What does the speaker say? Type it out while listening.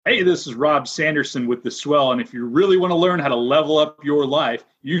Hey, this is Rob Sanderson with The Swell, and if you really want to learn how to level up your life,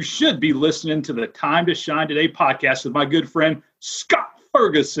 you should be listening to the Time to Shine Today podcast with my good friend, Scott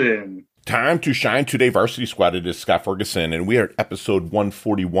Ferguson. Time to Shine Today Varsity Squad. It is Scott Ferguson, and we are at episode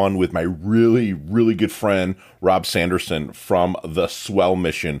 141 with my really good friend, Rob Sanderson from the Swell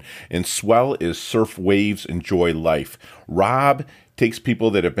Mission. And Swell is Surf Waves, Enjoy Life. Rob takes people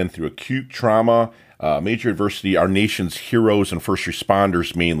that have been through acute trauma, major adversity, our nation's heroes and first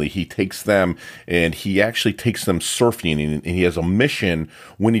responders mainly. He takes them and he actually takes them surfing, and he has a mission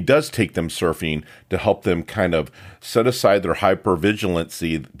when he does take them surfing to help them kind of set aside their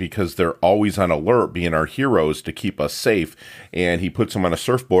hypervigilancy because they're always on alert, being our heroes to keep us safe. And he puts them on a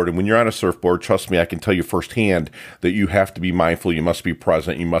surfboard. And when you're on a surfboard, trust me, I can tell you firsthand that you have to be mindful. You must be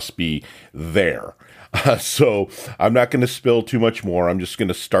present. You must be there. So I'm not going to spill too much more. I'm just going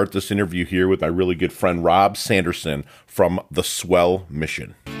to start this interview here with my really good friend, Rob Sanderson from the Swell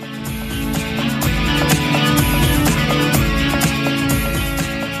Mission.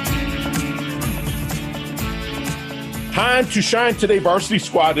 Time to Shine Today Varsity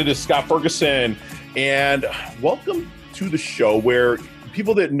Squad. It is Scott Ferguson, and welcome to the show where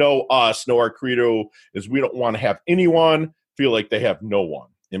people that know us know our credo is we don't want to have anyone feel like they have no one.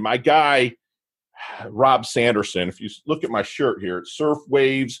 And my guy, Rob Sanderson, if you look at my shirt here, it's Surf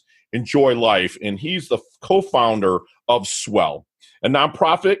Waves, Enjoy Life, and he's the co-founder of Swell, a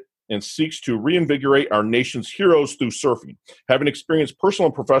nonprofit and seeks to reinvigorate our nation's heroes through surfing. Having experienced personal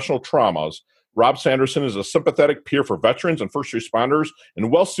and professional traumas, Rob Sanderson is a sympathetic peer for veterans and first responders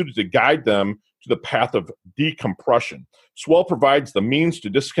and well-suited to guide them to the path of decompression. Swell provides the means to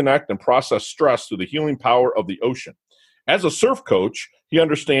disconnect and process stress through the healing power of the ocean. As a surf coach, he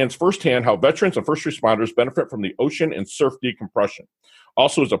understands firsthand how veterans and first responders benefit from the ocean and surf decompression.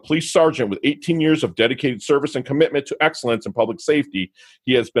 Also, as a police sergeant with 18 years of dedicated service and commitment to excellence in public safety,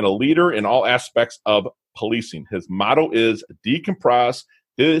 he has been a leader in all aspects of policing. His motto is decompress,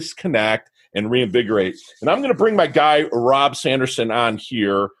 disconnect, and reinvigorate. And I'm going to bring my guy, Rob Sanderson, on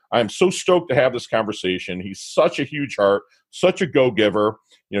here. I'm so stoked to have this conversation. He's such a huge heart, such a go-giver.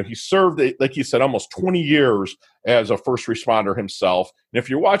 You know, he served, like you said, almost 20 years as a first responder himself. And if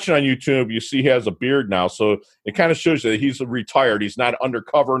you're watching on YouTube, you see he has a beard now. So it kind of shows you that he's retired. He's not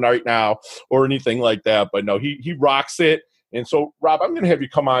undercover right now or anything like that. But no, he rocks it. And so, Rob, I'm going to have you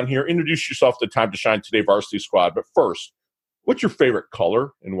come on here, introduce yourself to Time to Shine Today Varsity Squad. But first, what's your favorite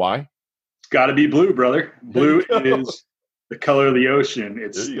color and why? It's got to be blue, brother. Blue is the color of the ocean.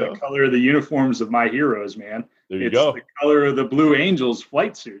 It's the color of the uniforms of my heroes, man. It's the color of the Blue Angels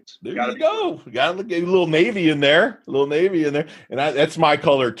flight suits. There you go. Got a little navy in there. And that's my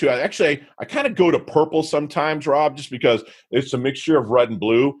color, too. I kind of go to purple sometimes, Rob, just because it's a mixture of red and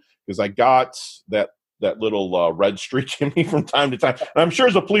blue, because I got that little red streak in me from time to time. And I'm sure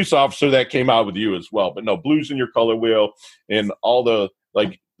as a police officer that came out with you as well. But no, blue's in your color wheel, and all the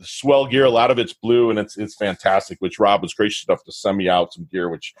Swell gear, a lot of it's blue, and it's fantastic, which Rob was gracious enough to send me out some gear,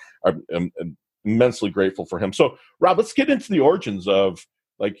 which I'm immensely grateful for him. So, Rob, let's get into the origins of,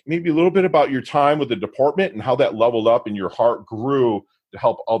 maybe a little bit about your time with the department and how that leveled up and your heart grew to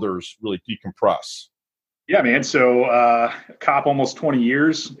help others really decompress. Yeah, man. So, cop almost 20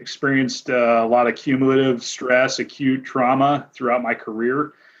 years, experienced a lot of cumulative stress, acute trauma throughout my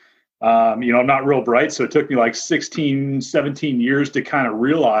career. I'm not real bright, so it took me 16, 17 years to kind of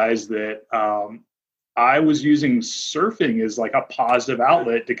realize that I was using surfing as a positive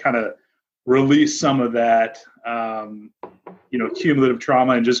outlet to kind of release some of that, cumulative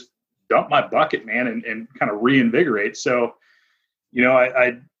trauma and just dump my bucket, man, and kind of reinvigorate. So,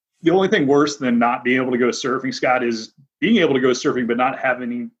 the only thing worse than not being able to go surfing, Scott, is being able to go surfing but not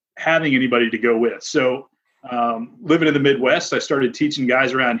having anybody to go with. So, living in the Midwest, I started teaching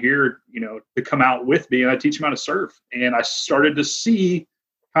guys around here, to come out with me, and I teach them how to surf. And I started to see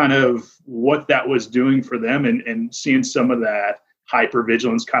kind of what that was doing for them and seeing some of that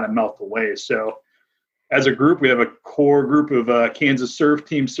hypervigilance kind of melt away. So as a group, we have a core group of Kansas Surf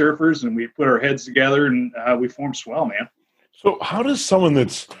Team surfers, and we put our heads together and we formed Swell, man. So how does someone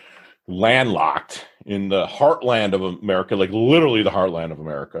that's landlocked in the heartland of America, literally the heartland of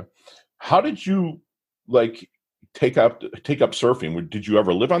America, how did you take up surfing? Did you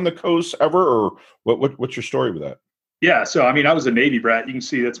ever live on the coast ever, or what's your story with that? Yeah, so I was a Navy brat. You can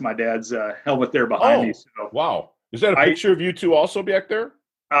see that's my dad's helmet there behind me. So, wow, is that a picture of you two also back there?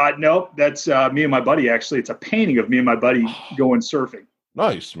 Nope, that's me and my buddy. Actually, it's a painting of me and my buddy going surfing.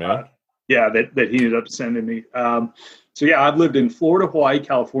 Nice, man. That he ended up sending me. So yeah, I've lived in Florida, Hawaii,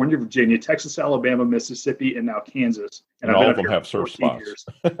 California, Virginia, Texas, Alabama, Mississippi, and now Kansas. And all of them have surf spots.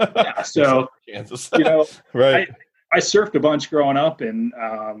 Yeah, so Kansas, right. I surfed a bunch growing up, and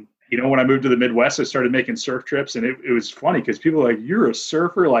when I moved to the Midwest, I started making surf trips, and it was funny because people are like, "You're a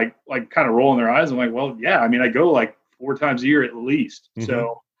surfer?" Like kind of rolling their eyes. I'm like, "Well, yeah. I mean, I go like 4 times a year at least." Mm-hmm.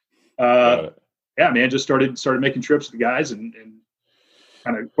 So, yeah, man, just started making trips with the guys, and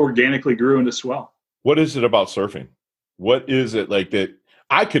kind of organically grew into swell. What is it about surfing? What is it like that?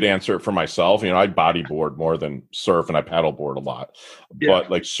 I could answer it for myself. I bodyboard more than surf, and I paddleboard a lot. Yeah. But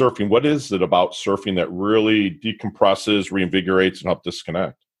like surfing, what is it about surfing that really decompresses, reinvigorates, and helps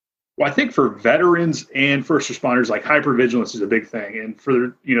disconnect? Well, I think for veterans and first responders, like hypervigilance is a big thing. And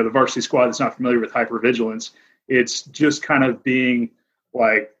for the varsity squad that's not familiar with hypervigilance, it's just kind of being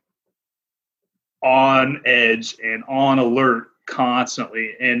like on edge and on alert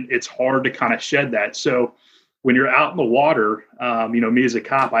constantly, and it's hard to kind of shed that. So when you're out in the water, me as a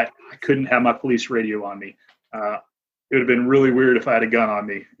cop, I couldn't have my police radio on me. It would have been really weird if I had a gun on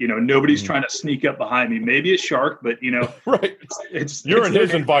me. Nobody's trying to sneak up behind me. Maybe a shark, but right. You're in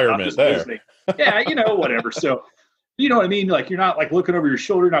his environment there. Listening. Yeah, whatever. So, you know what I mean? Like, you're not like looking over your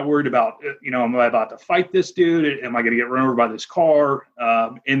shoulder, not worried about, am I about to fight this dude? Am I going to get run over by this car?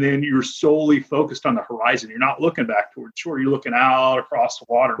 And then you're solely focused on the horizon. You're not looking back towards shore. You're looking out across the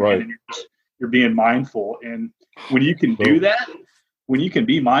water, right. Man, and you're being mindful. And when you can do that, when you can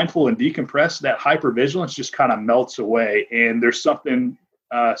be mindful and decompress, that hypervigilance just kind of melts away. And there's something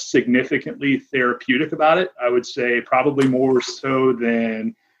significantly therapeutic about it. I would say probably more so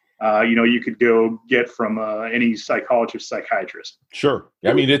than you could go get from any psychologist, psychiatrist. Sure.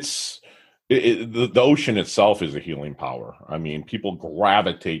 I mean, the ocean itself is a healing power. I mean, people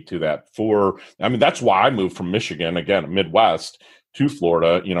gravitate to that that's why I moved from Michigan, again, Midwest, to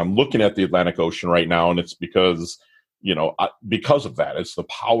Florida. I'm looking at the Atlantic Ocean right now, and it's because of that. It's the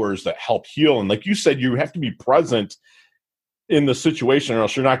powers that help heal. And like you said, you have to be present in the situation, or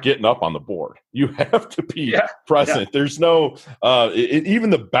else you're not getting up on the board. You have to be present. Yeah. There's no, even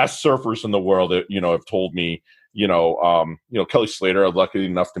the best surfers in the world, have told me, Kelly Slater, I'm lucky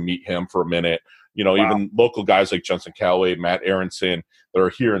enough to meet him for a minute. Wow. Even local guys like Jensen Callaway, Matt Aronson, that are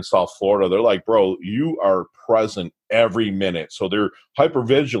here in South Florida, they're like, bro, you are present every minute. So their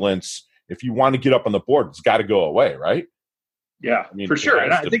hypervigilance, if you want to get up on the board, it's got to go away, right? Yeah, for sure.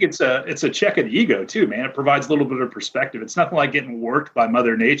 And I think it's a check of the ego too, man. It provides a little bit of perspective. It's nothing like getting worked by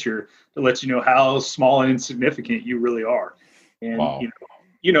Mother Nature to let you know how small and insignificant you really are. And wow.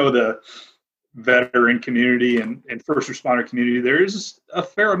 The veteran community and first responder community, there's a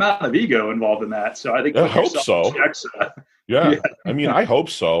fair amount of ego involved in that. So I think I hope so. Yeah. I mean, I hope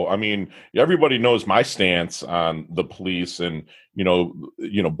so. I mean, everybody knows my stance on the police and,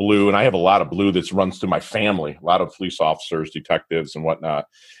 blue. And I have a lot of blue that runs through my family, a lot of police officers, detectives and whatnot.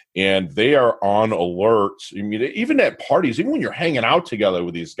 And they are on alert. I mean, even at parties, even when you're hanging out together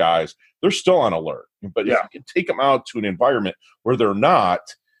with these guys, they're still on alert. But if you can take them out to an environment where they're not,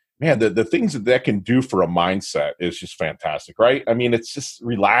 man, the things that can do for a mindset is just fantastic, right? I mean, it's just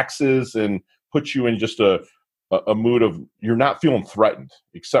relaxes and puts you in just a mood of you're not feeling threatened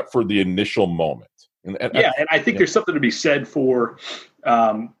except for the initial moment. And I think there's something to be said for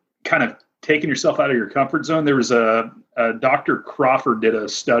kind of taking yourself out of your comfort zone. There was a Dr. Crawford did a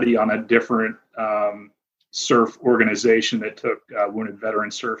study on a different surf organization that took wounded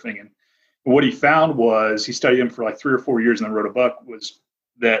veterans surfing. And what he found was, he studied them for like 3 or 4 years and then wrote a book, was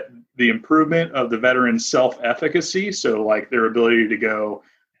that the improvement of the veterans' self-efficacy, so like their ability to go,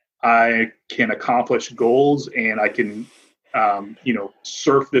 I can accomplish goals and I can,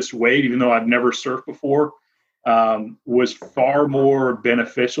 surf this wave, even though I've never surfed before, was far more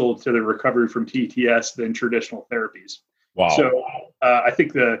beneficial to the recovery from TTS than traditional therapies. Wow. So I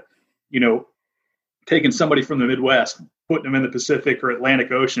think taking somebody from the Midwest, putting them in the Pacific or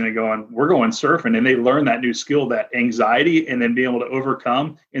Atlantic Ocean and going, we're going surfing, and they learn that new skill, that anxiety, and then being able to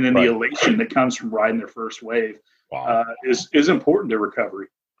overcome, and then the elation that comes from riding their first wave is important to recovery.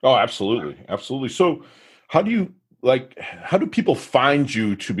 Oh, absolutely. Absolutely. So how do people find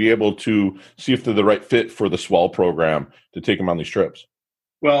you to be able to see if they're the right fit for the Swell program to take them on these trips?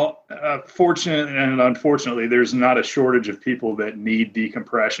 Well, fortunately and unfortunately, there's not a shortage of people that need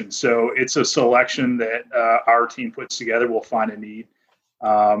decompression. So it's a selection that our team puts together. We'll find a need.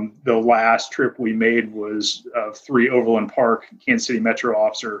 The last trip we made was 3 Overland Park, Kansas City Metro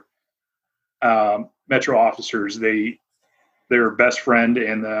officers. Their best friend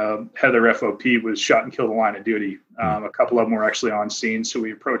and the head of their FOP was shot and killed in the line of duty. A couple of them were actually on scene. So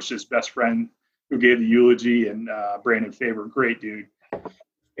we approached his best friend who gave the eulogy, and Brandon Faber, great dude.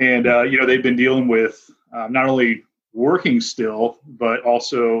 And, they've been dealing with not only working still, but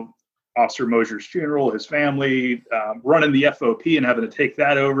also Officer Mosier's funeral, his family, running the FOP and having to take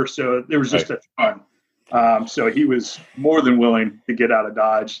that over. So there was just a ton. So he was more than willing to get out of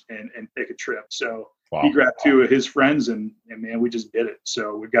Dodge and take a trip. So Wow. he grabbed 2 of his friends and man, we just did it.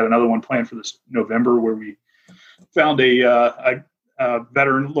 So we've got another one planned for this November where we found a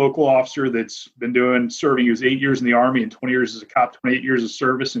veteran local officer that's been serving. He was 8 years in the Army and 20 years as a cop, 28 years of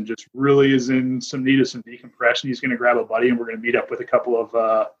service, and just really is in some need of some decompression. He's going to grab a buddy, and we're going to meet up with a couple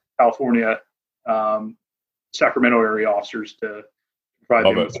of California, Sacramento area officers to provide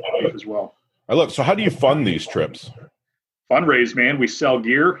them with some relief as well. I love it. So how do you fund these trips? Fundraise, man. We sell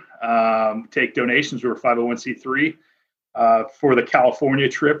gear, take donations. We're 501c3. For the California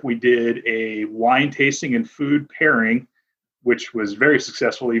trip, we did a wine tasting and food pairing, which was very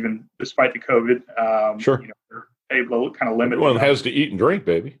successful, even despite the COVID. Sure. We're able to kind of limit. Everyone has to eat and drink,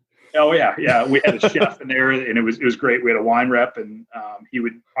 baby. Oh yeah. We had a chef in there, and it was great. We had a wine rep, and he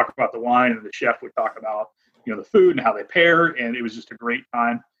would talk about the wine, and the chef would talk about the food and how they pair, and it was just a great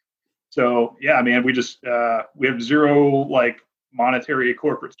time. So yeah, man, we just we have zero monetary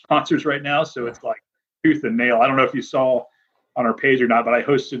corporate sponsors right now, so it's like tooth and nail. I don't know if you saw on our page or not, but I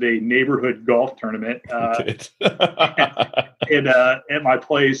hosted a neighborhood golf tournament at my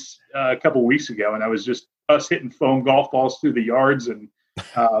place a couple weeks ago, and I was just us hitting foam golf balls through the yards and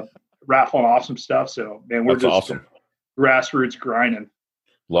raffling off some stuff. So man, we're That's just awesome. Grassroots grinding.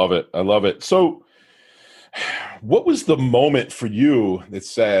 Love it. I love it. So what was the moment for you that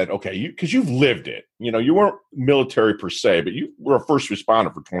said, okay, because you've lived it, you weren't military per se, but you were a first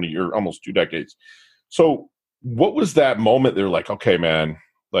responder for 20 years, almost 2 decades. So what was that moment they're like, okay, man,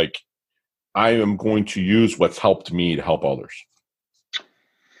 I am going to use what's helped me to help others?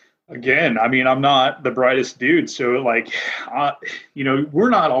 Again, I mean, I'm not the brightest dude. So we're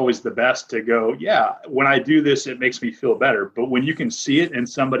not always the best to go, yeah, when I do this, it makes me feel better. But when you can see it in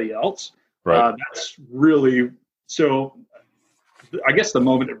somebody else, right. That's really, so I guess the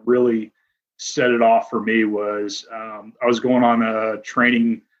moment that really set it off for me was I was going on a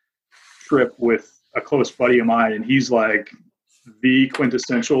training trip with a close buddy of mine, and he's like the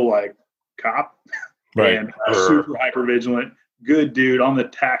quintessential cop, right. And super hyper vigilant, good dude on the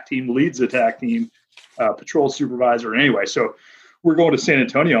TAC team, leads the TAC team, patrol supervisor. Anyway, so we're going to San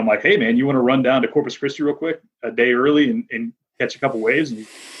Antonio. I'm like, hey man, you want to run down to Corpus Christi real quick, a day early, and catch a couple waves? And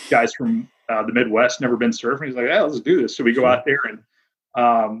guys from the Midwest, never been surfing. He's like, yeah, let's do this. So we go out there,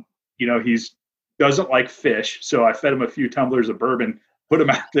 and he's doesn't like fish, so I fed him a few tumblers of bourbon, put him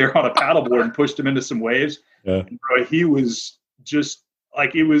out there on a paddleboard, and pushed him into some waves. Yeah. And bro, he was just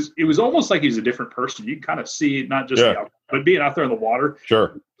it was almost like he's a different person. You can kind of see not just the alcohol, but being out there in the water,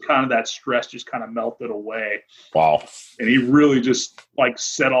 sure, kind of that stress just kind of melted away. Wow. And he really just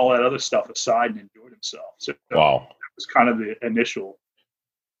set all that other stuff aside and enjoyed himself. So wow, that was kind of the initial.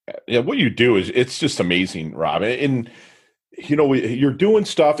 Yeah, what you do is it's just amazing, Rob. And you're doing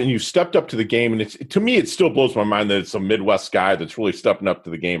stuff, and you've stepped up to the game. And to me, it still blows my mind that it's a Midwest guy that's really stepping up to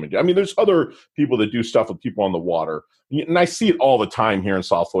the game. And I mean, there's other people that do stuff with people on the water, and I see it all the time here in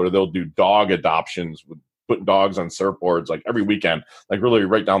South Florida. They'll do dog adoptions with putting dogs on surfboards every weekend, really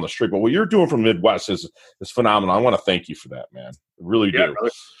right down the street. But what you're doing from Midwest is phenomenal. I want to thank you for that, man. I really do.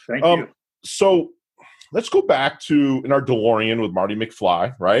 Brother. Thank you. So let's go back to in our DeLorean with Marty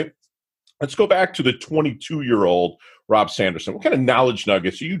McFly, right? Let's go back to the 22-year-old Rob Sanderson. What kind of knowledge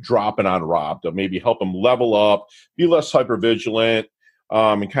nuggets are you dropping on Rob to maybe help him level up, be less hypervigilant,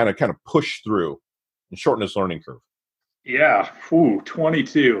 and kind of push through and shorten his learning curve? Yeah,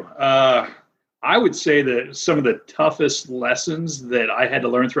 22. I would say that some of the toughest lessons that I had to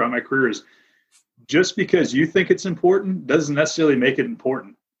learn throughout my career is just because you think it's important doesn't necessarily make it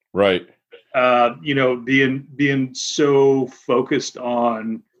important. Right. Being so focused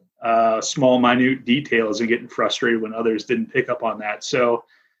on small, minute details and getting frustrated when others didn't pick up on that. So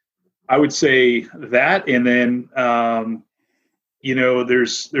I would say that, and then,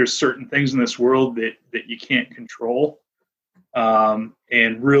 there's certain things in this world that you can't control,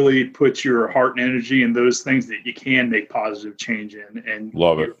 and really put your heart and energy in those things that you can make positive change in, and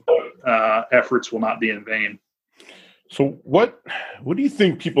love it. Efforts will not be in vain. So what do you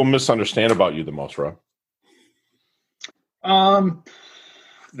think people misunderstand about you the most, Rob?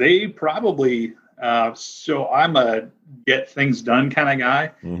 They probably, so I'm a get things done kind of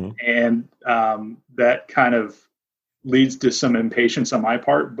guy. Mm-hmm. And that kind of leads to some impatience on my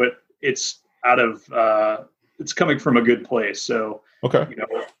part, but it's it's coming from a good place. So, okay.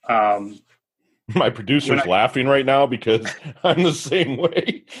 My My producer's laughing right now because I'm the same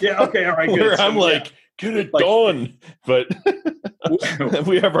way. Yeah. Okay. All right. Good. I'm get it done. But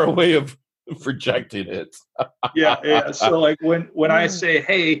we have our way of projecting it. Yeah. So when I say,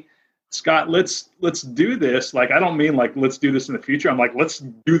 hey, Scott, let's do this. I don't mean let's do this in the future. I'm let's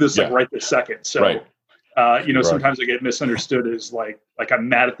do this right this second. So, right. Right. Sometimes I get misunderstood as like I'm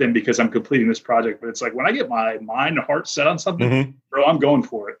mad at them because I'm completing this project, but it's like when I get my mind and heart set on something, bro, I'm going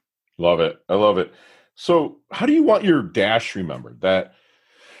for it. Love it. I love it. So how do you want your dash remembered? That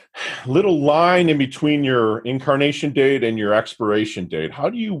little line in between your incarnation date and your expiration date. How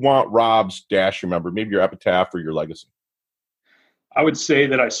do you want Rob's dash remembered? Maybe your epitaph or your legacy? I would say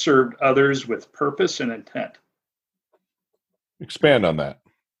that I served others with purpose and intent. Expand on that.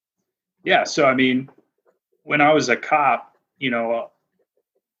 Yeah. So, I mean, when I was a cop,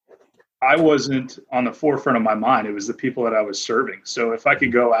 I wasn't on the forefront of my mind. It was the people that I was serving. So if I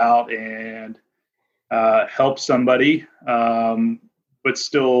could go out and help somebody, but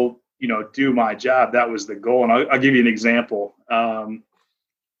still, do my job, that was the goal. And I'll give you an example. I'll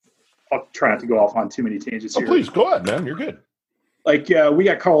try not to go off on too many tangents here. Please go ahead, man. You're good. Like we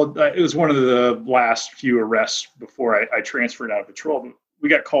got called. It was one of the last few arrests before I transferred out of patrol. But we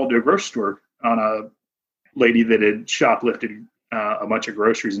got called to a grocery store on a lady that had shoplifted a bunch of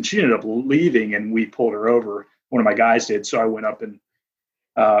groceries, and she ended up leaving, and we pulled her over. One of my guys did, so I went up and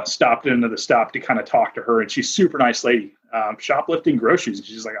stopped into the stop to kind of talk to her, and she's a super nice lady, shoplifting groceries. And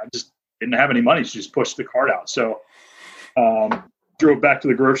she's like, I just didn't have any money. She just pushed the cart out. So drove back to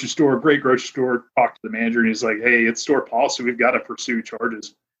the grocery store, great grocery store, talked to the manager, and he's like, hey, it's store policy. We've got to pursue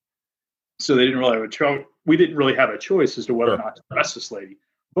charges. So they didn't really have a choice. We didn't really have a choice as to whether or not to arrest this lady,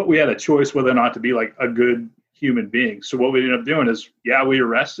 but we had a choice whether or not to be like a good human being. So what we ended up doing is, we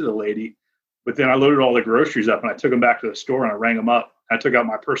arrested a lady, but then I loaded all the groceries up and I took them back to the store and I rang them up. I took out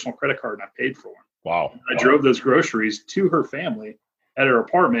my personal credit card and I paid for them. Wow. I drove those groceries to her family at her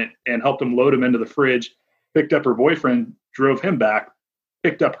apartment and helped them load them into the fridge, picked up her boyfriend, drove him back,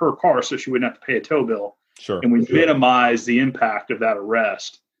 picked up her car so she wouldn't have to pay a tow bill. Sure. And we minimized the impact of that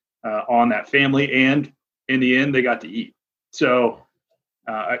arrest on that family. And in the end, they got to eat. So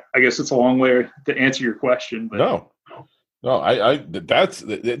I guess it's a long way to answer your question. But No,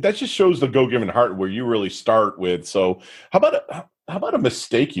 that just shows the go-giving heart where you really start with. So how about a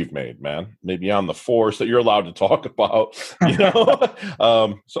mistake you've made, man? Maybe on the force that you're allowed to talk about,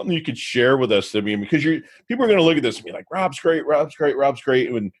 something you could share with us. I mean, because people are going to look at this and be like, Rob's great.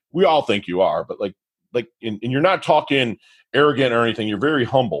 And we all think you are, but and you're not talking arrogant or anything. You're very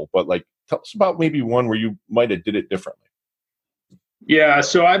humble, but tell us about maybe one where you might have did it differently. Yeah.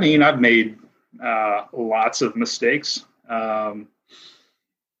 So, I mean, I've made lots of mistakes. I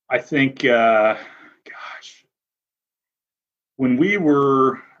think, when we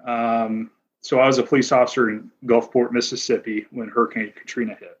were, so I was a police officer in Gulfport, Mississippi, when Hurricane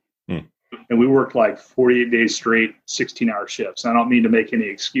Katrina hit. And we worked like 48 days straight, 16-hour shifts. I don't mean to make any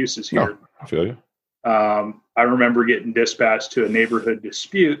excuses here. No, I feel you. I remember getting dispatched to a neighborhood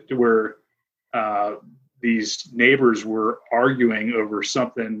dispute where these neighbors were arguing over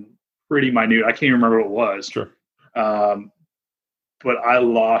something pretty minute. I can't even remember what it was. Sure. But I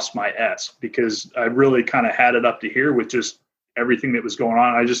lost my S because I really kind of had it up to here with just everything that was going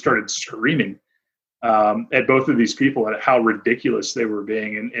on. I just started screaming at both of these people at how ridiculous they were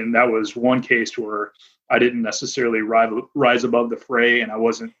being. And that was one case where I didn't necessarily rise above the fray, and I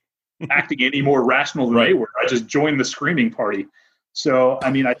wasn't acting any more rational than they were. I just joined the screaming party. So,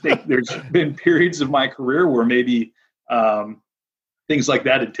 I mean, I think there's been periods of my career where maybe things like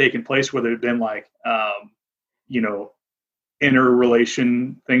that had taken place, whether it had been like,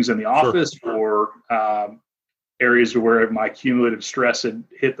 interrelation things in the office, or areas where my cumulative stress had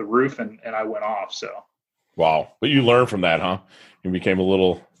hit the roof and I went off. So, wow. But you learned from that, huh? You became a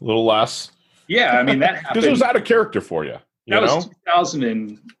little less. Yeah. I mean, that happened. Because it was out of character for you. That was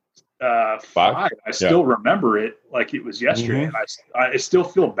 2005. I still remember it like it was yesterday. Mm-hmm. And I still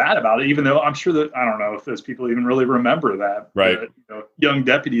feel bad about it, even though I'm sure that, I don't know if those people even really remember that. Right. Young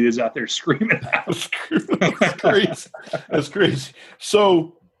deputy is out there screaming out. That's crazy. That's crazy.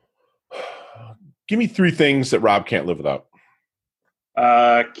 So give me 3 things that Rob can't live without.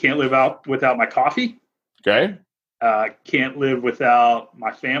 Can't live out without my coffee. Okay. Can't live without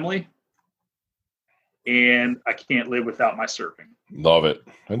my family. And I can't live without my surfing. Love it.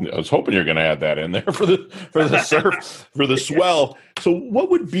 I was hoping you're going to add that in there for the surf, for the swell. So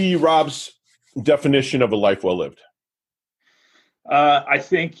what would be Rob's definition of a life well lived? I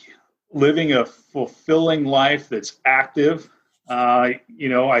think living a fulfilling life that's active. I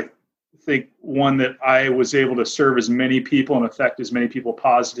think one that I was able to serve as many people and affect as many people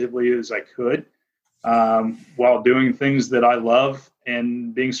positively as I could, while doing things that I love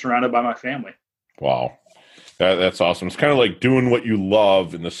and being surrounded by my family. Wow. That's awesome. It's kind of like doing what you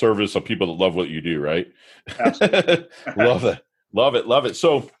love in the service of people that love what you do, right? Absolutely. Love it. Love it.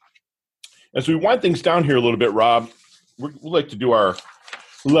 So as we wind things down here a little bit, Rob, we'd like to do our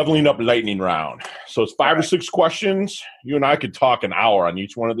leveling up lightning round. So it's 5 or 6 questions. You and I could talk an hour on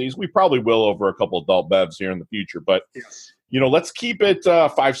each one of these. We probably will over a couple adult bevs here in the future, but Yes. let's keep it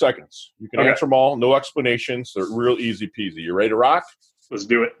 5 seconds. You can answer them all, no explanations. They're real easy peasy. You ready to rock? Let's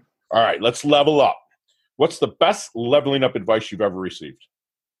do it. All right, let's level up. What's the best leveling up advice you've ever received?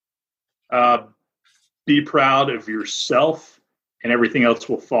 Be proud of yourself, and everything else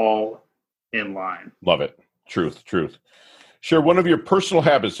will fall in line. Love it. Truth. Share one of your personal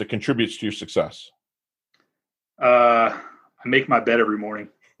habits that contributes to your success. I make my bed every morning.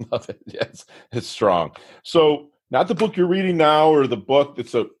 Love it. Yes, it's strong. So not the book you're reading now or the book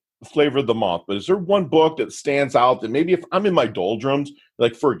that's a flavor of the month, but is there one book that stands out that maybe if I'm in my doldrums,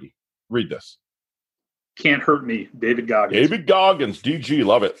 like, Fergie, read this? Can't Hurt Me, David Goggins. David Goggins, DG,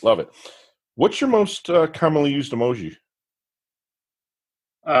 love it. What's your most commonly used emoji?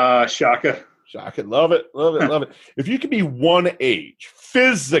 Shaka. Shaka, love it. If you could be one age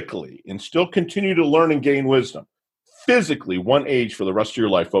physically and still continue to learn and gain wisdom, physically one age for the rest of your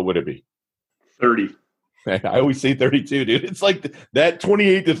life, what would it be? 30. I always say 32, dude. It's like that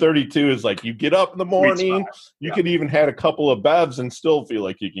 28 to 32 is like you get up in the morning. You could even had a couple of bevs and still feel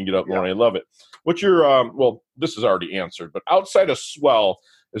like you can get up in the morning. I love it. What's your, well, this is already answered, but outside of Swell,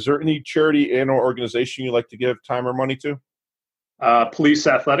 is there any charity and or organization you like to give time or money to? Police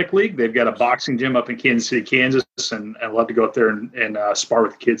Athletic League. They've got a boxing gym up in Kansas City, Kansas, and I'd love to go up there and spar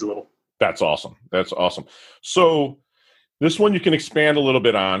with the kids a little. That's awesome. So this one you can expand a little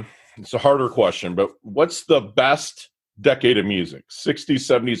bit on. It's a harder question, but what's the best decade of music? 60s,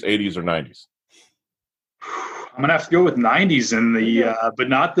 70s, 80s, or 90s? I'm going to have to go with 90s and but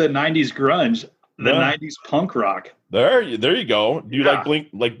not the 90s grunge, the 90s punk rock. There you go. Do you like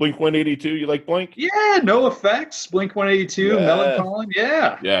Blink-182? You like Blink? Yeah, NoFX, Blink-182, Melancholy.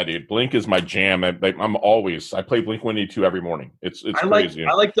 Yeah. Yeah, dude. Blink is my jam. I play Blink-182 every morning. It's crazy.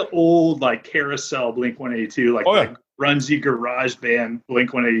 I like the old like Carousel Blink-182, like grungy garage band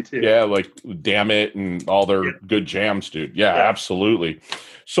Blink-182. Yeah, like Damn It and all their good jams, dude. Yeah, absolutely.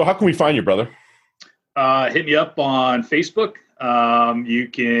 So how can we find you, brother? Hit me up on Facebook. You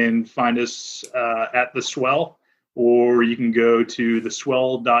can find us at The Swell, or you can go to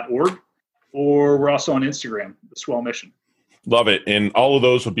theswell.org, or we're also on Instagram, The Swell Mission. Love it. And all of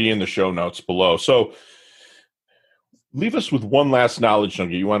those will be in the show notes below. So leave us with one last knowledge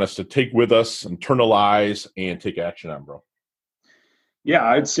nugget you want us to take with us, internalize, and take action on, bro. Yeah,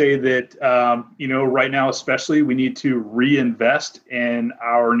 I'd say that, right now especially, we need to reinvest in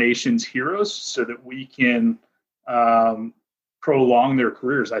our nation's heroes so that we can prolong their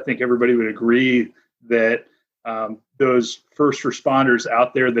careers. I think everybody would agree that those first responders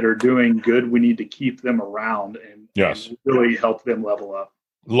out there that are doing good, we need to keep them around and really help them level up.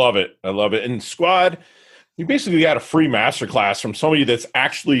 Love it. I love it. And squad, you basically got a free masterclass from somebody that's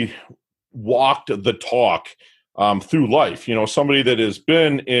actually walked the talk through life. Somebody that has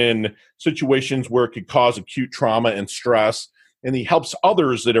been in situations where it could cause acute trauma and stress, and he helps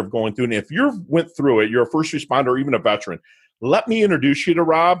others that are going through. And if you went through it, you're a first responder or even a veteran, let me introduce you to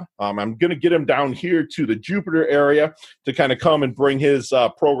Rob. I'm going to get him down here to the Jupiter area to kind of come and bring his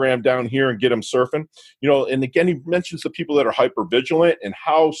program down here and get him surfing. And again, he mentions the people that are hypervigilant and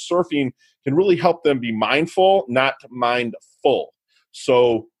how surfing can really help them be mindful, not mindful.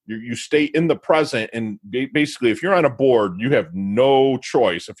 So you stay in the present, and basically if you're on a board, you have no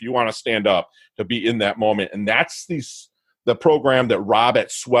choice if you want to stand up to be in that moment. And that's the program that Rob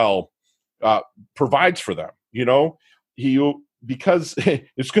at Swell provides for them. Because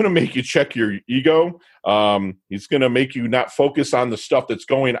it's going to make you check your ego. He's going to make you not focus on the stuff that's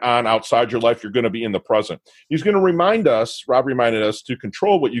going on outside your life. You're going to be in the present. He's going to Rob reminded us to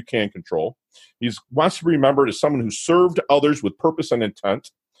control what you can control. He wants to be remembered as someone who served others with purpose and intent.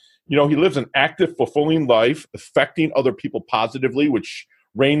 He lives an active, fulfilling life, affecting other people positively, which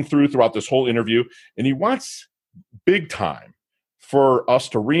reigned throughout this whole interview. And he wants big time for us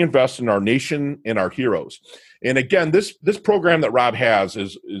to reinvest in our nation and our heroes. And again, this program that Rob has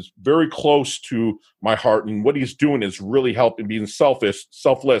is very close to my heart. And what he's doing is really helping, being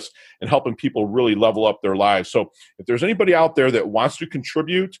selfless, and helping people really level up their lives. So if there's anybody out there that wants to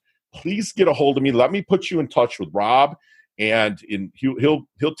contribute, please get a hold of me. Let me put you in touch with Rob, and he'll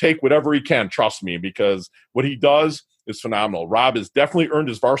take whatever he can. Trust me, because what he does is phenomenal. Rob has definitely earned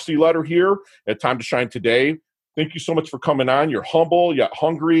his varsity letter here at Time to Shine today. Thank you so much for coming on. You're humble, yet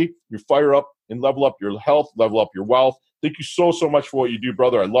hungry. You fire up and level up your health, level up your wealth. Thank you so much for what you do,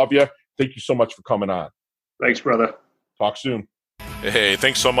 brother. I love you. Thank you so much for coming on. Thanks, brother. Talk soon. Hey,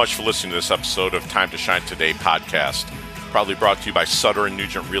 thanks so much for listening to this episode of Time to Shine Today podcast. Proudly brought to you by Sutter &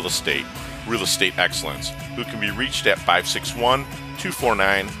 Nugent Real Estate Excellence, who can be reached at 561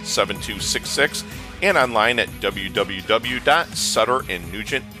 249-7266 and online at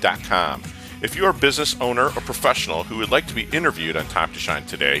www.sutterandnugent.com. If you are a business owner or professional who would like to be interviewed on Time to Shine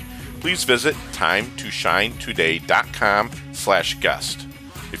Today, please visit timetoshinetoday.com/guest.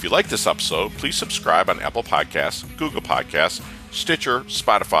 If you like this episode, please subscribe on Apple Podcasts, Google Podcasts, Stitcher,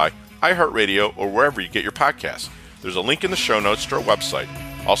 Spotify, iHeartRadio, or wherever you get your podcasts. There's a link in the show notes to our website.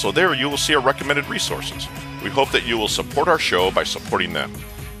 Also there, you will see our recommended resources. We hope that you will support our show by supporting them.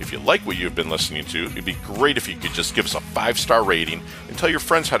 If you like what you've been listening to, it'd be great if you could just give us a 5-star rating and tell your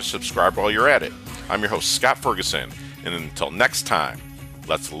friends how to subscribe while you're at it. I'm your host, Scott Ferguson, and until next time,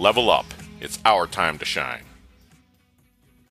 let's level up. It's our time to shine.